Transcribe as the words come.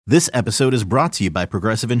This episode is brought to you by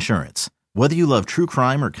Progressive Insurance. Whether you love true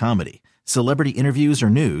crime or comedy, celebrity interviews or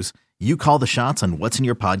news, you call the shots on what's in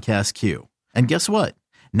your podcast queue. And guess what?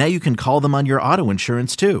 Now you can call them on your auto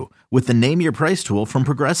insurance too with the Name Your Price tool from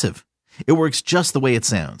Progressive. It works just the way it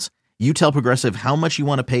sounds. You tell Progressive how much you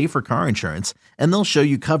want to pay for car insurance, and they'll show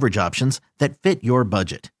you coverage options that fit your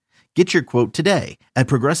budget. Get your quote today at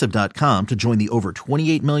Progressive.com to join the over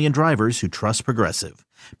 28 million drivers who trust Progressive.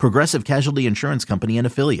 Progressive Casualty Insurance Company and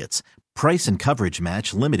Affiliates. Price and coverage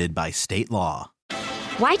match limited by state law.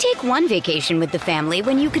 Why take one vacation with the family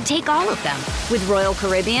when you could take all of them? With Royal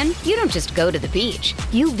Caribbean, you don't just go to the beach.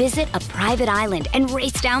 You visit a private island and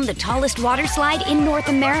race down the tallest water slide in North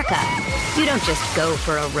America. You don't just go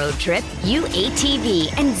for a road trip. You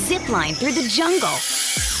ATV and zip line through the jungle.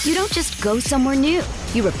 You don't just go somewhere new.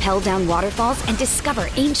 You rappel down waterfalls and discover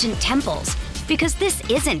ancient temples. Because this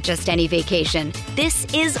isn't just any vacation. This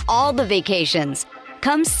is all the vacations.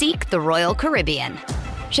 Come seek the Royal Caribbean.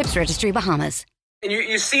 Ships Registry, Bahamas. And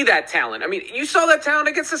you see that talent. I mean, you saw that talent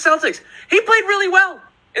against the Celtics. He played really well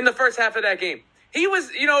in the first half of that game. He was,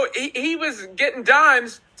 he was getting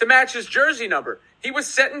dimes to match his jersey number. He was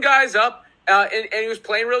setting guys up, and he was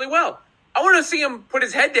playing really well. I want to see him put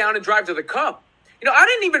his head down and drive to the cup. I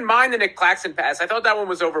didn't even mind the Nick Claxton pass. I thought that one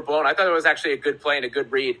was overblown. I thought it was actually a good play and a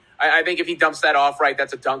good read. I think if he dumps that off right,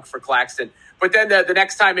 that's a dunk for Claxton. But then the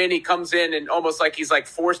next time in, he comes in and almost like he's like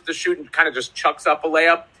forced to shoot and kind of just chucks up a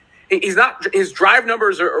layup. He's not. His drive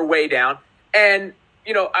numbers are way down. And,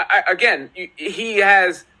 he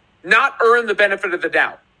has not earned the benefit of the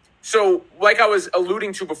doubt. So like I was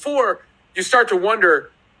alluding to before, you start to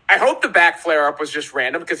wonder, I hope the back flare-up was just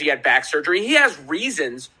random because he had back surgery. He has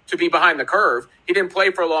reasons to be behind the curve. He didn't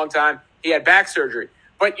play for a long time. He had back surgery.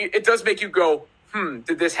 But it does make you go,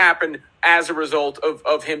 did this happen as a result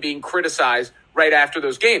of him being criticized right after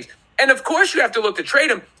those games? And, of course, you have to look to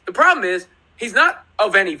trade him. The problem is he's not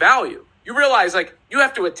of any value. You realize, you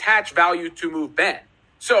have to attach value to move Ben.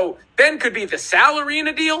 So Ben could be the salary in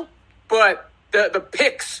a deal, but the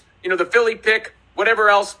picks, the Philly pick, whatever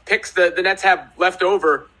else picks the Nets have left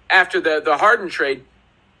over after the Harden trade,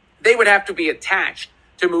 they would have to be attached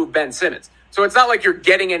to move Ben Simmons. So it's not like you're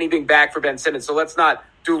getting anything back for Ben Simmons. So let's not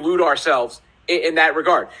delude ourselves in that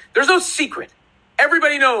regard. There's no secret.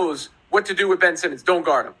 Everybody knows what to do with Ben Simmons. Don't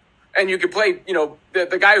guard him. And you can play,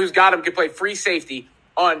 the guy who's got him can play free safety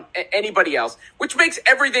on anybody else, which makes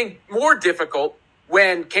everything more difficult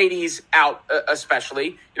when KD's out,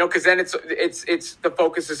 especially, because then it's the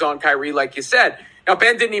focus is on Kyrie, like you said. Now,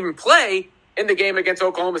 Ben didn't even play in the game against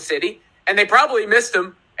Oklahoma City, and they probably missed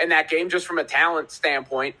him in that game just from a talent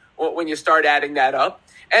standpoint when you start adding that up.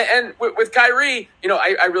 And with Kyrie,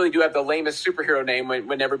 I really do have the lamest superhero name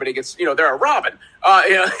when everybody gets, they're a Robin.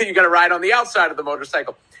 You got to ride on the outside of the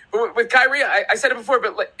motorcycle. But with Kyrie, I said it before,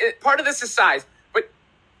 but part of this is size. But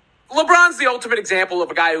LeBron's the ultimate example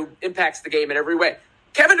of a guy who impacts the game in every way.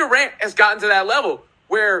 Kevin Durant has gotten to that level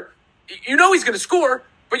where he's going to score,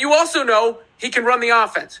 but you also know he can run the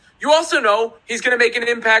offense. You also know he's going to make an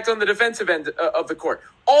impact on the defensive end of the court.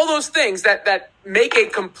 All those things that make a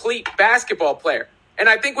complete basketball player. And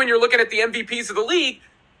I think when you're looking at the MVPs of the league,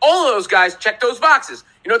 all of those guys check those boxes.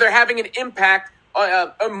 They're having an impact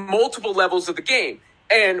on multiple levels of the game.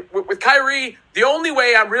 And with Kyrie, the only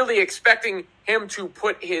way I'm really expecting him to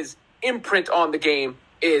put his imprint on the game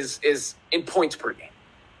is in points per game.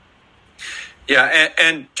 Yeah,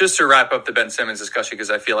 and just to wrap up the Ben Simmons discussion,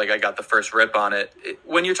 because I feel like I got the first rip on it.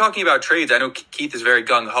 When you're talking about trades, I know Keith is very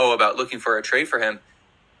gung-ho about looking for a trade for him.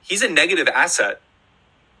 He's a negative asset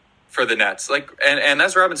for the Nets. And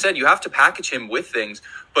as Robin said, you have to package him with things.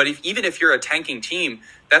 But even if you're a tanking team,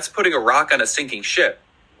 that's putting a rock on a sinking ship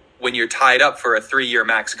when you're tied up for a 3-year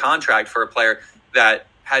max contract for a player that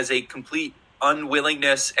has a complete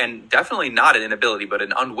unwillingness, and definitely not an inability, but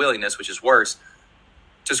an unwillingness, which is worse,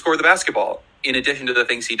 to score the basketball in addition to the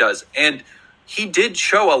things he does. And he did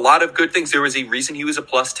show a lot of good things. There was a reason he was a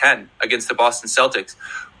plus 10 against the Boston Celtics.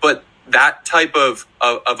 But that type of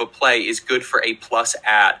a play is good for a plus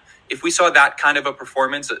add. If we saw that kind of a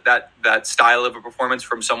performance, that style of a performance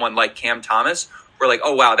from someone like Cam Thomas, we're like,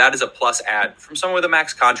 oh, wow, that is a plus add. From someone with a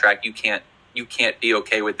max contract, you can't be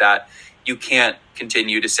okay with that. You can't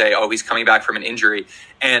continue to say, oh, he's coming back from an injury.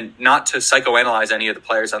 And not to psychoanalyze any of the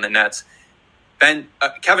players on the Nets,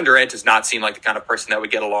 Kevin Durant does not seem like the kind of person that would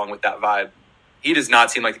get along with that vibe. He does not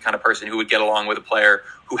seem like the kind of person who would get along with a player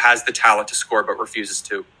who has the talent to score but refuses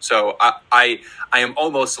to. So I am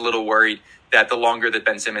almost a little worried that the longer that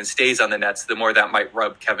Ben Simmons stays on the Nets, the more that might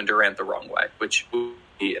rub Kevin Durant the wrong way, which would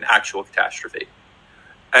be an actual catastrophe.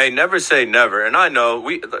 Hey, never say never. And I know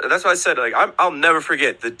that's why I said, like, I'll never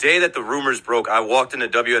forget the day that the rumors broke. I walked into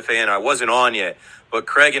WFA and I wasn't on yet, but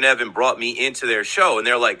Craig and Evan brought me into their show and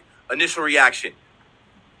they're like, initial reaction,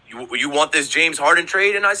 you want this James Harden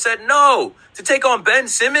trade? And I said, no. To take on Ben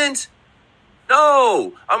Simmons?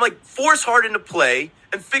 No. I'm like, force Harden to play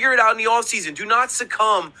and figure it out in the offseason. Do not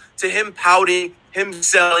succumb to him pouting, him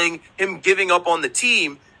selling, him giving up on the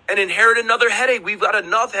team and inherit another headache. We've got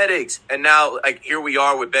enough headaches. And now, like, here we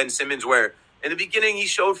are with Ben Simmons, where in the beginning he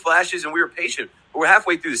showed flashes and we were patient. But we're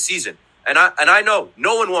halfway through the season. And I know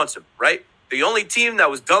no one wants him, right? The only team that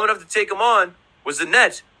was dumb enough to take him on was the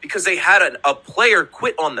Nets because they had a player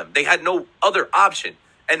quit on them. They had no other option.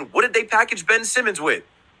 And what did they package Ben Simmons with?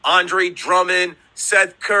 Andre Drummond,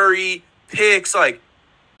 Seth Curry, picks, like.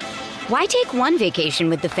 Why take one vacation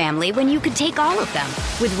with the family when you could take all of them?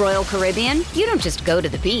 With Royal Caribbean, you don't just go to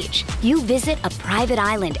the beach. You visit a private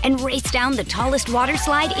island and race down the tallest water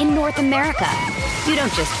slide in North America. You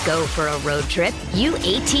don't just go for a road trip. You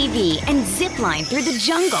ATV and zip line through the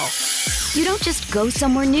jungle. You don't just go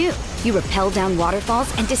somewhere new. You rappel down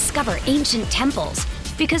waterfalls and discover ancient temples.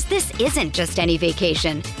 Because this isn't just any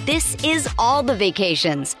vacation. This is all the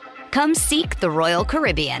vacations. Come seek the Royal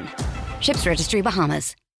Caribbean. Ships Registry,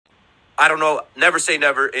 Bahamas. I don't know, never say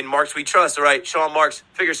never. In Marks we trust, all right? Sean Marks,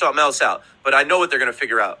 figure something else out. But I know what they're going to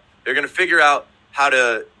figure out. They're going to figure out how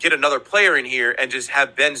to get another player in here and just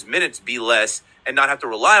have Ben's minutes be less and not have to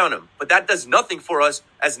rely on him. But that does nothing for us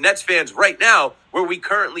as Nets fans right now, where we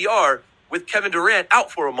currently are with Kevin Durant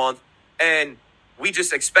out for a month. And we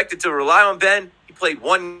just expected to rely on Ben. He played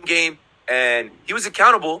one game, and he was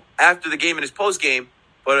accountable after the game in his post game.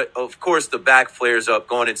 But, of course, the back flares up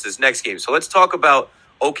going into this next game. So let's talk about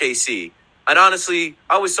OKC. And honestly,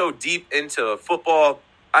 I was so deep into football.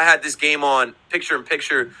 I had this game on picture in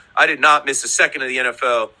picture. I did not miss a second of the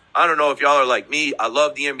NFL. I don't know if y'all are like me. I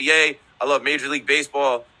love the NBA. I love Major League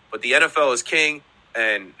Baseball. But the NFL is king.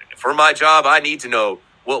 And for my job, I need to know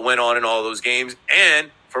what went on in all those games.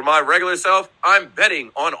 And for my regular self, I'm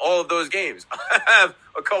betting on all of those games. I have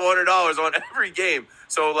a couple $100 on every game.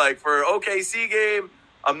 So, like, for OKC game,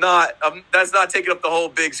 that's not taking up the whole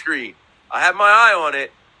big screen. I had my eye on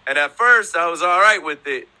it, and at first I was all right with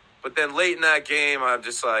it. But then late in that game, I'm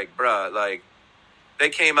just like, bruh, like, they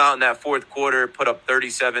came out in that fourth quarter, put up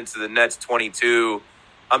 37 to the Nets 22.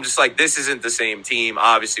 I'm just like, this isn't the same team,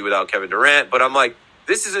 obviously, without Kevin Durant. But I'm like,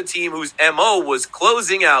 this is a team whose MO was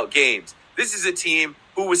closing out games. This is a team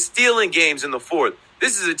who was stealing games in the fourth.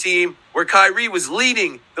 This is a team where Kyrie was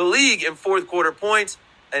leading the league in fourth quarter points,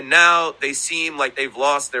 and now they seem like they've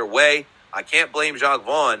lost their way. I can't blame Jacques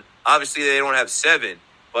Vaughn. Obviously, they don't have 7.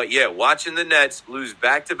 But, yeah, watching the Nets lose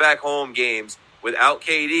back-to-back home games without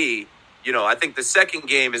KD, you know, I think the second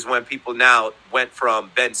game is when people now went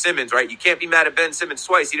from Ben Simmons, right? You can't be mad at Ben Simmons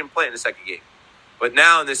twice. He didn't play in the second game. But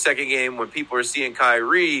now in the second game, when people are seeing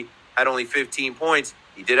Kyrie at only 15 points,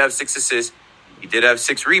 he did have 6 assists. He did have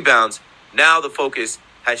 6 rebounds. Now the focus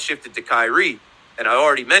has shifted to Kyrie. And I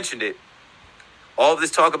already mentioned it. All of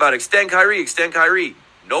this talk about extend Kyrie.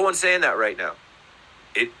 No one's saying that right now.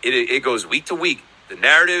 It goes week to week. The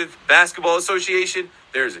narrative, Basketball Association,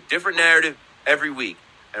 there's a different narrative every week.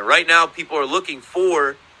 And right now, people are looking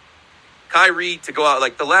for Kyrie to go out.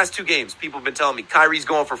 Like the last 2 games, people have been telling me, Kyrie's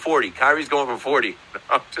going for 40.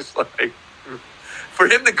 I'm just like, for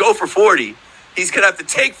him to go for 40, he's going to have to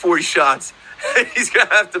take 40 shots. And he's going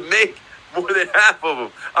to have to make more than half of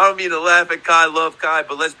them. I don't mean to laugh at Kai, love Kai,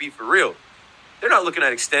 but let's be for real. They're not looking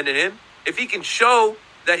at extending him. If he can show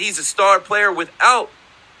that he's a star player without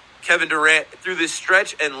Kevin Durant through this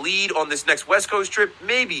stretch and lead on this next West Coast trip,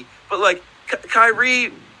 maybe. But, like,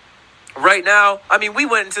 Kyrie right now, I mean, we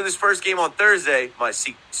went into this first game on Thursday. My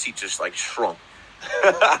seat just, like, shrunk.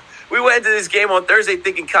 We went into this game on Thursday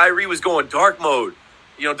thinking Kyrie was going dark mode.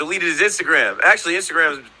 You know, deleted his Instagram. Actually,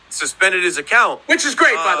 Instagram suspended his account. Which is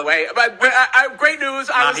great, by the way. But great news.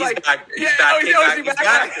 I was like, back. He's back. He's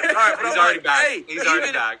back. All right, He's already back. Hey, He's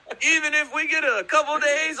already back. Even if we get a couple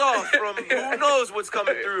days off from who knows what's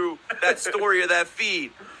coming through that story or that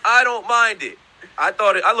feed, I don't mind it.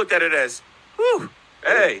 I looked at it as, whew,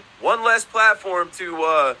 hey, one less platform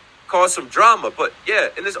to cause some drama. But yeah,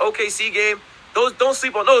 in this OKC game, don't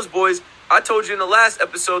sleep on those boys. I told you in the last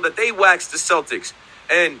episode that they waxed the Celtics,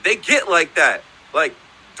 and they get like that. Like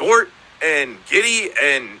Dort and Giddey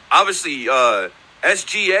and obviously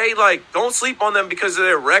SGA, like, don't sleep on them because of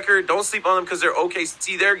their record. Don't sleep on them because they're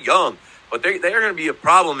OKC. They're young, but they're going to be a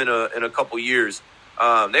problem in a couple years.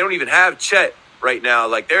 They don't even have Chet right now.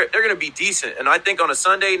 Like, they're going to be decent. And I think on a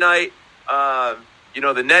Sunday night,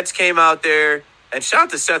 the Nets came out there, and shout out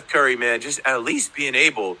to Seth Curry, man, just at least being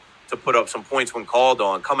able to put up some points when called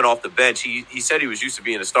on, coming off the bench. He said he was used to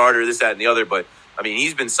being a starter, this, that, and the other. But, I mean,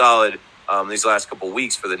 he's been solid these last couple of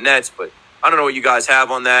weeks for the Nets. But I don't know what you guys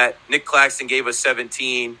have on that. Nick Claxton gave us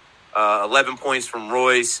 17, 11 points from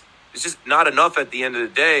Royce. It's just not enough at the end of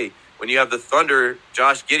the day when you have the Thunder,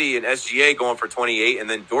 Josh Giddey and SGA going for 28 and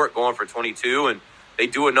then Dort going for 22, and they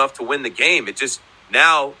do enough to win the game. It just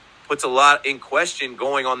now puts a lot in question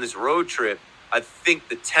going on this road trip. I think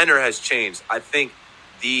the tenor has changed. I think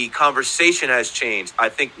the conversation has changed. I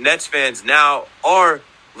think Nets fans now are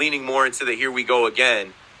leaning more into the here we go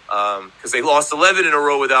again because they lost 11 in a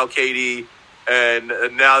row without KD, and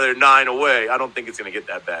now they're 9 away. I don't think it's going to get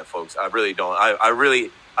that bad, folks. I really don't.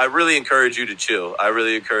 I really encourage you to chill. I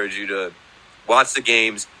really encourage you to watch the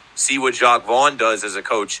games, see what Jacques Vaughn does as a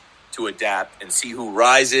coach to adapt, and see who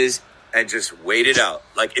rises and just wait it out.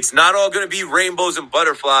 Like, it's not all going to be rainbows and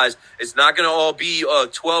butterflies. It's not going to all be a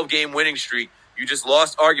 12-game winning streak. You just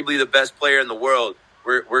lost arguably the best player in the world.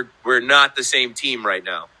 We're not the same team right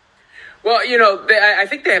now. Well, I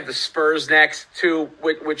think they have the Spurs next, too,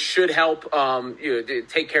 which should help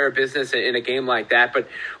take care of business in a game like that. But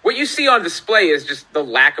what you see on display is just the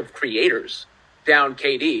lack of creators down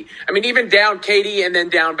KD. I mean, even down KD and then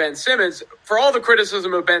down Ben Simmons, for all the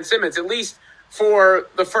criticism of Ben Simmons, at least for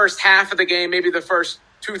the first half of the game, maybe the first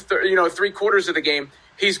 3 quarters of the game,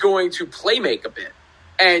 he's going to play make a bit.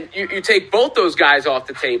 And you take both those guys off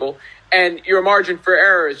the table, and your margin for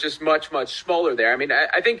error is just much, much smaller there. I mean,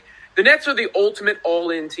 I think the Nets are the ultimate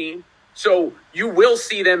all-in team, so you will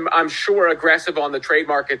see them, I'm sure, aggressive on the trade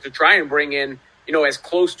market to try and bring in, as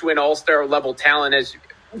close to an all-star level talent as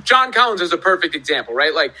John Collins is a perfect example,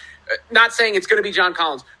 right? Like, not saying it's going to be John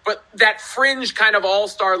Collins, but that fringe kind of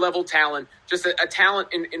all-star level talent, just a talent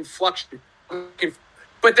in flux.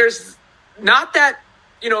 But there's not that,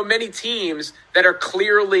 many teams that are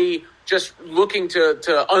clearly just looking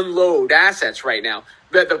to unload assets right now.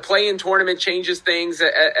 The play-in tournament changes things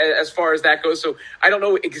as far as that goes. So I don't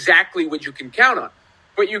know exactly what you can count on.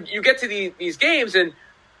 But you get to these games, and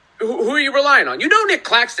who are you relying on? Nick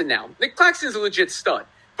Claxton now. Nick Claxton's a legit stud.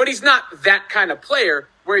 But he's not that kind of player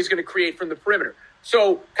where he's going to create from the perimeter.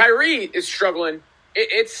 So Kyrie is struggling.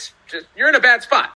 It's just, you're in a bad spot.